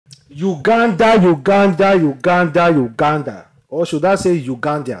Uganda. Or should I say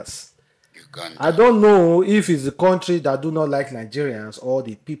Ugandans? Uganda. I don't know if it's the country that do not like Nigerians or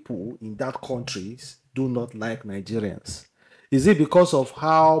the people in that countries do not like Nigerians. Is it because of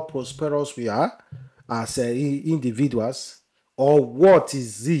how prosperous we are as individuals? Or what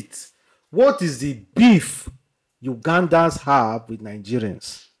is it? What is the beef Ugandans have with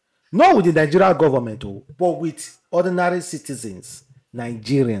Nigerians? Not with the Nigerian government, but with ordinary citizens,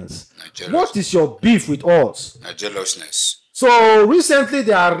 Nigerians. What is your beef with us? Jealousness. So recently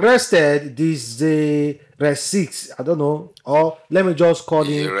they arrested this Rexxie, I don't know, or let me just call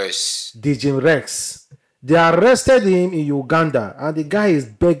him DJ Rex. They arrested him in Uganda and the guy is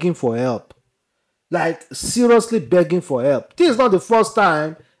begging for help. Like seriously begging for help. This is not the first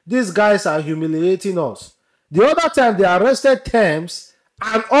time these guys are humiliating us. The other time they arrested Thames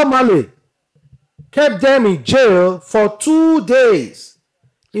and Omale, kept them in jail for 2 days.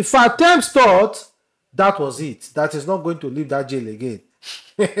 In fact, Thames thought that was it. That is not going to leave that jail again.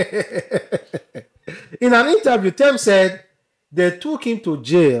 In an interview, Thames said they took him to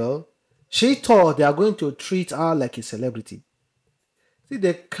jail. She thought they are going to treat her like a celebrity. See,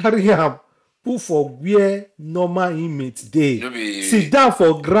 they carry him, put for where normal inmates dey. Sit down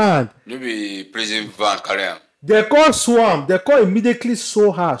for ground. No be prison van carry him. They call swarm. They call immediately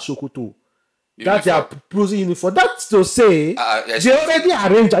sew her Sokoto. That they are prison uniform. That's to say they already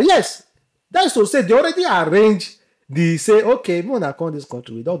arrange. Yes, that's to say they already arrange. They say, okay, we wanna come this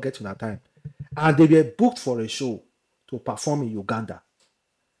country. We don't get to that time, and they were booked for a show to perform in Uganda.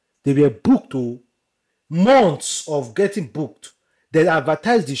 They were booked to months of getting booked. They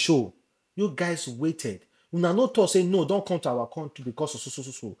advertised the show. You guys waited. You now not to say no, don't come to our country because of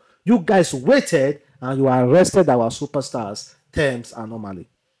so. You guys waited and you arrested our superstars, Thames and Omale.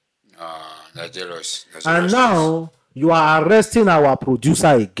 That's jealous. And now you are arresting our producer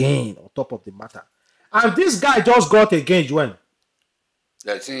again on top of the matter. And this guy just got engaged when?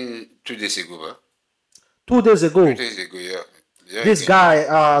 I think 2 days ago, bro. 2 days ago. 2 days ago, yeah. This guy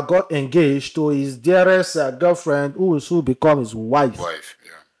got engaged to his dearest girlfriend who will soon become his wife.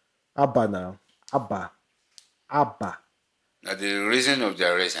 Yeah. Abba now. Abba. Now the reason of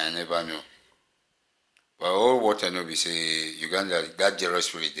the arrest I never know. But all what I know is say Uganda, that jealous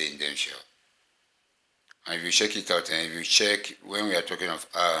spirit they in them sure. And if you check it out, and if you check when we are talking of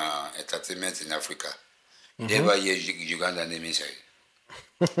entertainment in Africa, never hear Uganda name inside.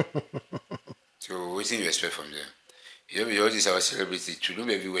 So what do you expect from them? You know, all these our celebrities to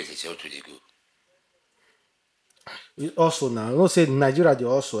know everywhere they tell to they go. Also now, don't say Nigeria they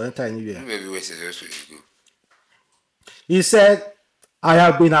also enter anywhere. Know everywhere they tell to they go. He said, I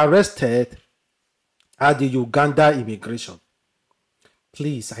have been arrested at the Uganda immigration.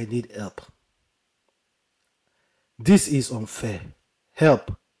 Please, I need help. This is unfair.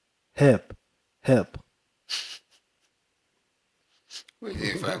 Help. Wait,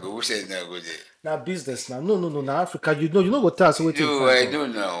 if I go, who said now go there? Now business now. No, now Africa. You know what that's what no, I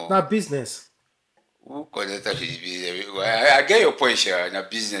don't know. Now business. Who connected to the business? I get your point, sure. Now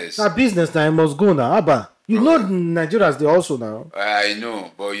business. Now business now I must go now. Abba. You know Nigerians they also now. I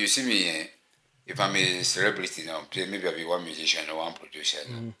know, but you see me, if I'm a celebrity now, maybe I'll be one musician or one producer.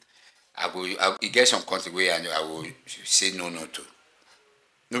 I get some country where I will say no to.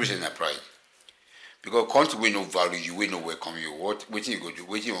 Nobody say na pride. Because country will no value you, will no welcome you. What you go do?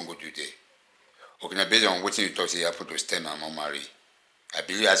 What you want to go do there? Okay, now based on what you talk, say happen to STEM and Mama Marie. I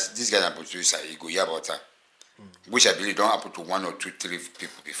believe as this guy a producer, he go hear about her. Which I believe don't happen to 1 or 2, 3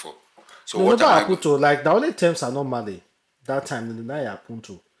 people before. So no, what happen to like the only terms are not Mali that time in the night happen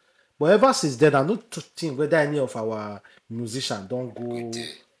to. But ever since then, I don't think whether any of our musicians don't go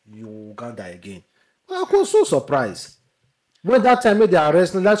Uganda again. I was so surprised. When that time they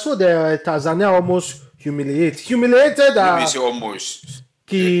arrested, like so the Tanzania almost humiliated. Nobody say almost.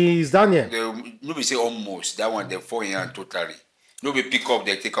 Keys Daniel. Nobody say almost. That one they fall in totally. Nobody pick up,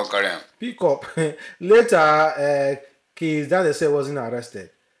 they take on carry. Pick up. Later, Keys Daniel said wasn't arrested.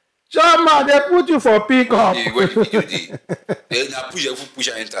 Chama, they put you for pick up. They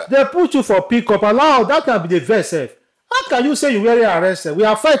put you for pick up. Allow that can be the verse. How can you say you were arrested? We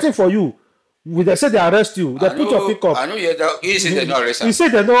are fighting for you. They say they arrest you. They put your pick up. I know that. He said they don't arrest him. He said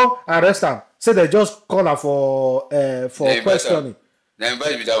they don't arrest him. Say they just call her for questioning. They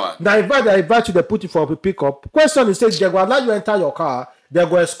invite you that one. They invite you. They put you for a pick up. Question is, they will allow you enter your car. They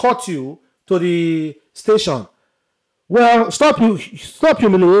will escort you to the station. Well, stop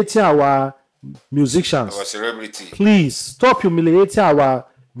humiliating our musicians. Our celebrity. Please stop humiliating our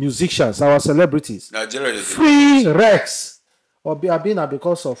musicians, our celebrities. Nigeria is free Rex. Or being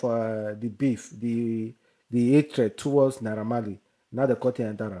because of the beef, the hatred towards Naira Marley. Now the court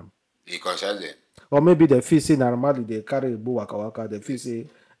enter him. He concern them. Or maybe the feel say Naramali they carry Igbo waka waka. The feel say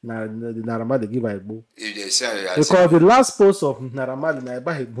Naramali give a Igbo. If they say Because the last post of Naramali na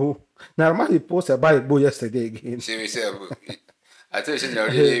buy Igbo. Naramali post about Igbo yesterday again. See we say I tell you say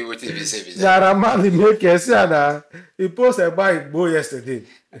already what if he say Naramali make it say that he post about Igbo yesterday.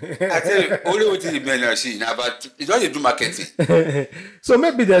 I tell you, only what the men are seeing now, but it don't do marketing. So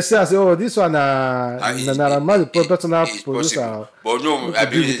maybe they say, oh, this one Naramali professional producer. But no, I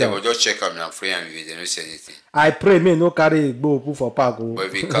believe they will just check on and free and they don't say anything. I pray me no carry Igbo put for park. But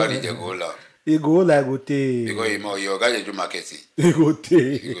if he carry, they go loud. He go like go take. Because your guy they do marketing. He go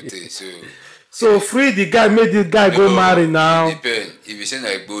take. He go take. So free the guy, make the guy go marry now. Depend. If you say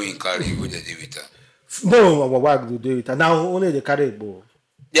like Igbo in carry, you go to do with her. No, why do it? Now only the carry Igbo.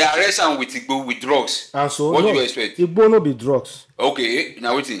 They arrest him with Igbo with drugs. And so what do you expect? Igbo no be drugs. Okay,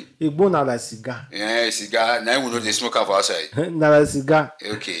 now what thing? Igbo na like cigar. Yeah, cigar. Now we know they smoke for outside. Na like cigar.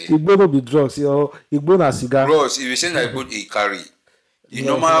 Okay. Igbo no be drugs. Igbo na cigar. Drugs. If you say like Igbo he carry, the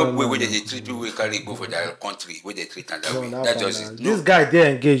normal way where they treat people we carry Igbo for their country, where they treat and that way. That just is. This guy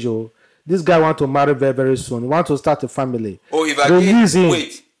they engage you. This guy want to marry very very soon. He want to start a family. Oh, if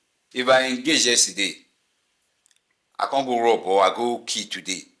I engage yesterday, I can't go rob or I go key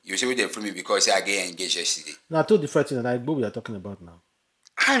today. You say they free me because I get engaged yesterday. Now two different things that we are talking about now.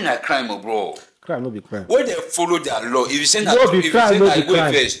 Crime not crime, bro. Crime no be crime. When they follow their law, if you say that, no be crime, no be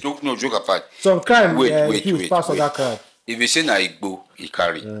crime. First, don't no joke apart. Some crime, wait. Pass on that crime. If you say na Igbo, he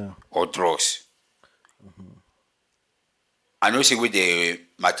carry or drugs. I know say where they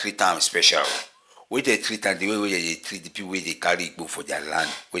maltreat them special. Where they treat them the way they treat the people where they carry Igbo for their land.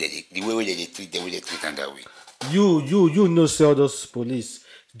 The way they treat them, where they treat them that way. You know, say all those police.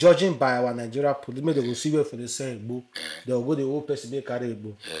 Judging by our Nigeria police, maybe they will see where for the same Igbo. They will go the whole person they carry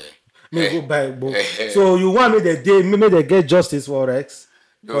Igbo. Maybe go buy Igbo. So you want me maybe they get justice for Rex?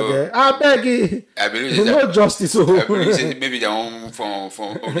 No. I beg you. I believe no justice. I believe maybe their own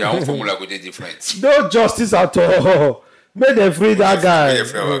formula would be different. No justice at all. Make them free that guy.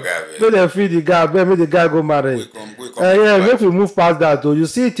 Make them free the guy. Make the guy go marry. Make we move past that though. You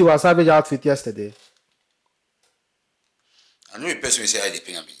see Tiwa Savage outfit yesterday. I know a person will say I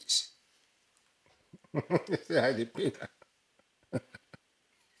depend on business. Say I depend.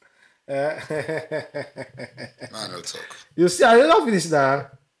 Man, no talk. You see, I don't finish now.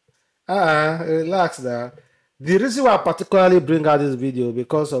 Relax now. The reason why I particularly bring out this video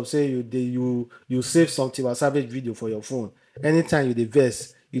because of say you save something or Savage video for your phone. Anytime you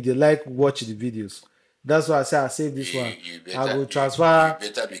verse, you like watch the videos. That's why I say I save this one. I go transfer. I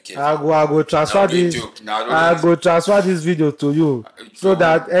go transfer this. I go transfer this video to you so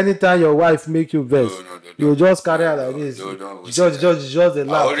that anytime your wife make you verse, you just carry her like this. Just the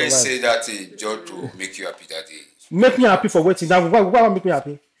laugh. I always say that thing just to make you happy that day. Make me happy for waiting. Now, why make me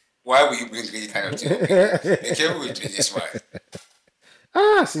happy? Why will you bring this kind of thing? Be careful with this wife.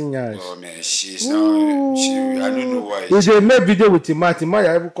 Senior. Oh man, she's now. I don't know why. If they make video with Timaya,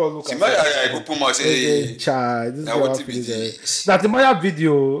 ever call look. Timaya, I go put my say. Child, this now what TV? That Timaya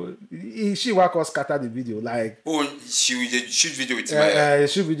video, she work or scatter the video like. Oh, she will shoot video with Timaya.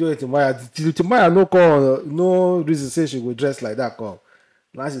 Shoot video with Timaya. Timaya no call, no reason say she go dress like that call.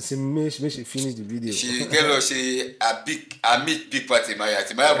 Now she say make she finish the video. She girl say I meet big party Timaya.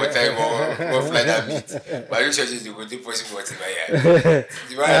 Timaya for time more fly that meet. But I don't sure she go do possible for Timaya.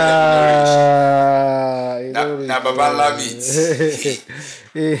 Timaya na baba la meet.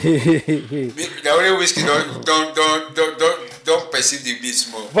 The only whiskey don't perceive the beat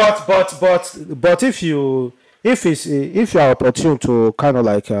small. But if you are opportune to kind of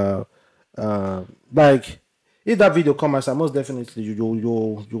like if that video comes, most definitely you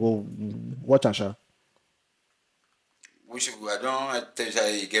go watch and share. I don't tell you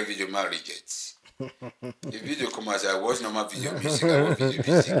I get video man rejects. The video comes, I watch normal video music. I watch video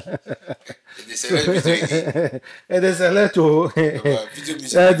music. They select video again. They select video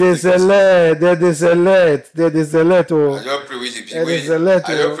music. They select. I don't play with the music.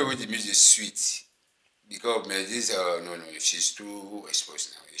 I don't play with the music sweet. Because man, this no, she's too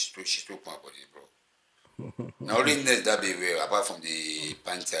exposed now. She's too poor body, bro. Now only next that be well, apart from the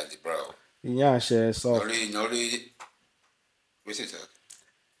panty and the brow. Yeah, she soft. Only. What's it?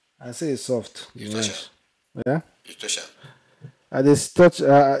 I say it's soft. You touch her. Yeah. You touch her. I just touch.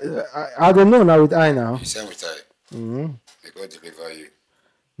 I don't know now with I now. You same with I. They go deliver you.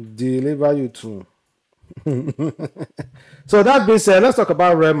 Deliver you too. So that being said, let's talk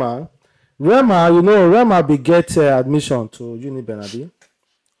about Rema. Rema be get admission to Uni Benabi.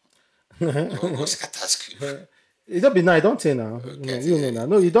 It don't be now. Don't take now. Okay, you know now.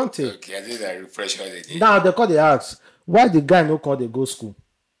 No, you don't take. Okay, I did that refresh all the day. Now they call the ask why the guy no call they go school.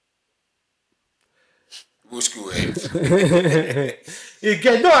 Go school.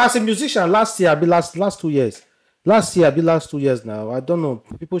 No, as a musician, last year, I be last 2 years. Last year, I be last 2 years now. I don't know.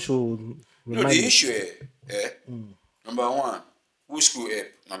 People should No, the issue number one, who school help?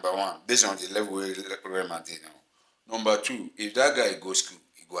 Number one, based on the level where Rema did now. Number two, if that guy go school,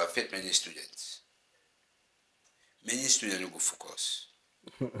 it go affect many students. Many students don't go focus.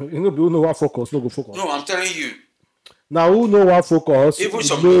 You know, who know what focus, no go focus. No, I'm telling you. Now, who know what focus? Even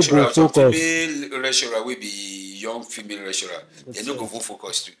some lecturer, some female lecturer will be young female lecturer. They don't go for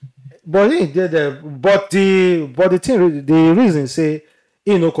focus too. But the thing, the reason say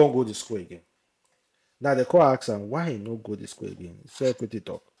he no can't go to school again. Now the call ask him why he no go to school again. So pretty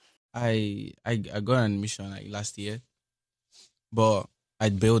talk. I got an admission like last year, but I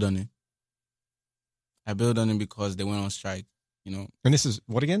bailed on it. I bailed on it because they went on strike. You know. And this is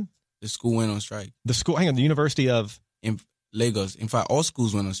what again? The school went on strike. The school, hang on, the University of in Lagos. In fact, all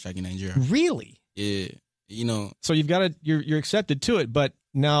schools went on strike in Nigeria. Really? Yeah. You know. So you've got to you're accepted to it, but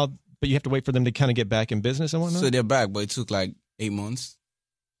you have to wait for them to kind of get back in business and whatnot. So they're back, but it took like 8 months.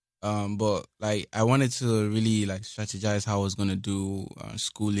 But like I wanted to really like strategize how I was gonna do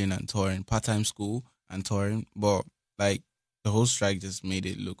schooling and touring, part-time school and touring. But like the whole strike just made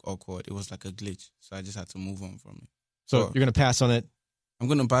it look awkward. It was like a glitch, so I just had to move on from it. So you're gonna pass on it. I'm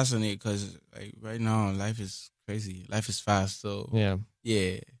gonna pass on it because like right now life is crazy. Life is fast. So yeah.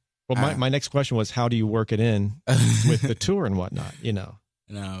 Well, my next question was, how do you work it in with the tour and whatnot? You know.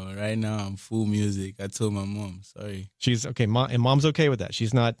 No, right now I'm full music. I told my mom. Sorry. She's okay. And mom's okay with that.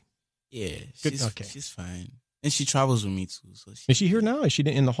 She's not. Yeah, she's fine. And she travels with me too. So is she here now? Is she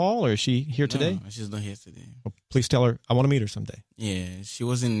in the hall or is she here today? No, she's not here today. Well, please tell her I want to meet her someday. Yeah, she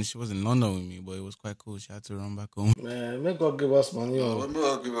was in London with me, but it was quite cool. She had to run back home. Man, make God give us money. Make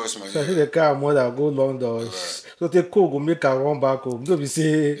God give us money. So I think the car mother go London. So they go make her run back home. Don't be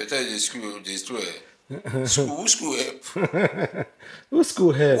say. Better the school destroy. Who school help? Who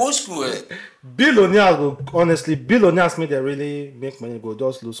school help? Who school help? Billionaires make they really make money go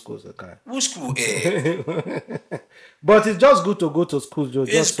just lose schools. Okay. Who school help? But it's just good to go to school,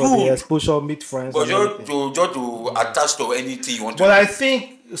 just for the exposure, meet friends. But just to attach to anything you want to. But I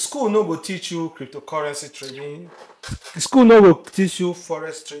think school no go teach you cryptocurrency trading. School no go teach you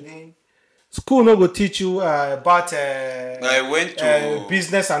forex trading. School no go teach you about I went to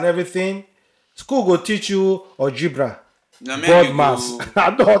business and everything. School go teach you algebra, board maths. I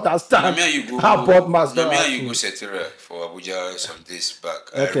don't understand how board maths don't happen. You go Setera for Abuja some days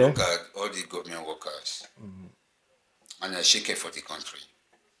back. Okay. I look at all the government workers and I shake it for the country.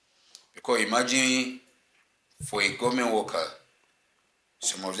 Because imagine for a government worker,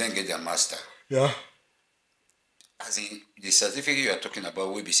 some of them get their master. Yeah. As in the certificate you are talking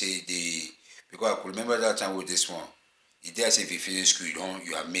about, we be say because I could remember that time with this one. It does if you finish school,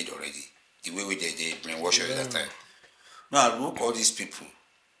 you have made already. The way they brainwash you at that time. Now look all these people.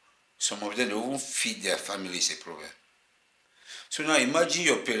 Some of them they won't feed their families a problem. So now imagine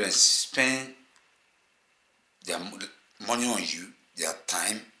your parents spend their money on you, their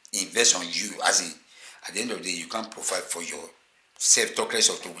time, invest on you. As in, at the end of the day, you can't provide for yourself, talk less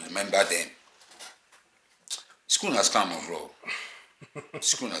of to remember them. School has come, bro.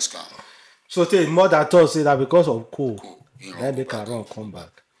 School has come. So the mother told say that because of cool, then they can run come back.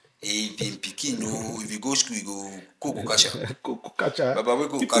 If in Peking, if you go school, you go catch her. Baba, we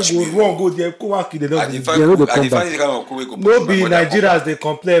go catch you. People go wrong, go there, go work. They don't come back. No be Nigerians, they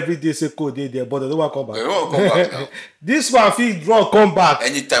complain every day, say code they there, but they don't want to come back. They don't come back now. This one fit run come back.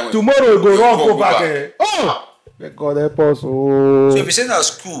 Anytime. Tomorrow we go run go back. Oh! May God help us. Oh. So if you send our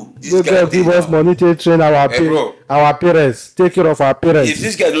school, this guy give us money to train our parents, take care of our parents. If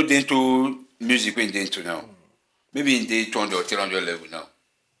this guy don't into music, when they into now, maybe in day 200 or 300 level now.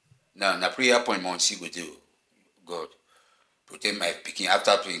 Now, na prayer point, man, see go do. God, protect my picking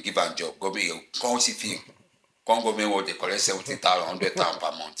after playing, give a job. Go be a currency thing. Come government what they collect 70,000, 100,000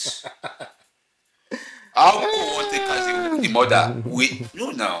 per month. How go want take as the mother? Wait,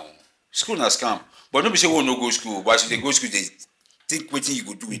 no, now school na scam. But nobody say oh no go school. But if they go school, they think what you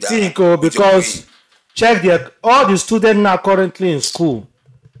go do with that. Think because check all the students now currently in school.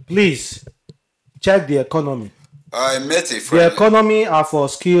 Please check the economy. I met a friend. The economy are for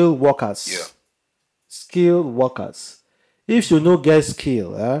skilled workers. Yeah. Skilled workers. If you no get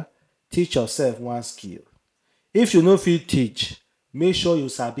skill, teach yourself one skill. If you no fit teach, make sure you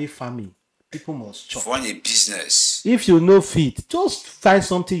sabi farming. People must chop. Run a business. If you no fit, just find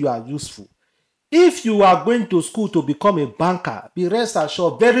something you are useful. If you are going to school to become a banker, be rest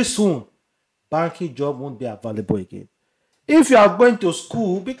assured very soon, banking job won't be available again. If you are going to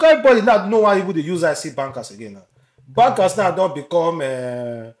school, because everybody now know why people dey use IC bankers again now. Bankers now don't become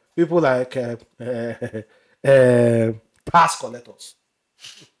people like tax collectors.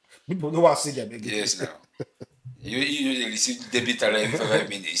 People don't want to see them again. Yes, now. You receive debit every 5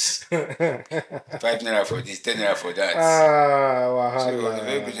 minutes. 5 naira for this, 10 naira for that. So,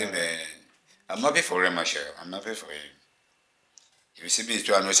 I'm happy for Rema, I'm happy for him. If you see me,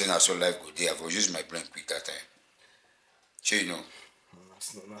 I'm not saying I saw life go there. I will use my brain quick that time. Sure, you know.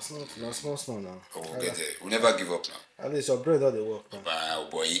 That's not small now. Oh, we'll get there. We'll never give up now. At least your brain doesn't work now. Oh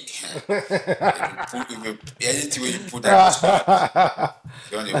boy. Anything when you put that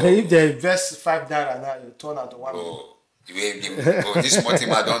if they invest $5 now, you turn out to $1 million. This small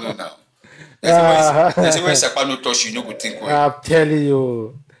thing I don't know now. That's why Sakpano touch you, no good think. I'm telling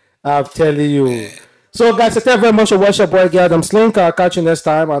you. So guys, thank you very much for watching boy girl Adam Slink. I'll catch you next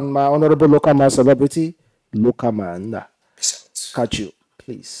time on my honorable local man celebrity, local man. Catch you,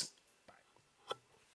 please.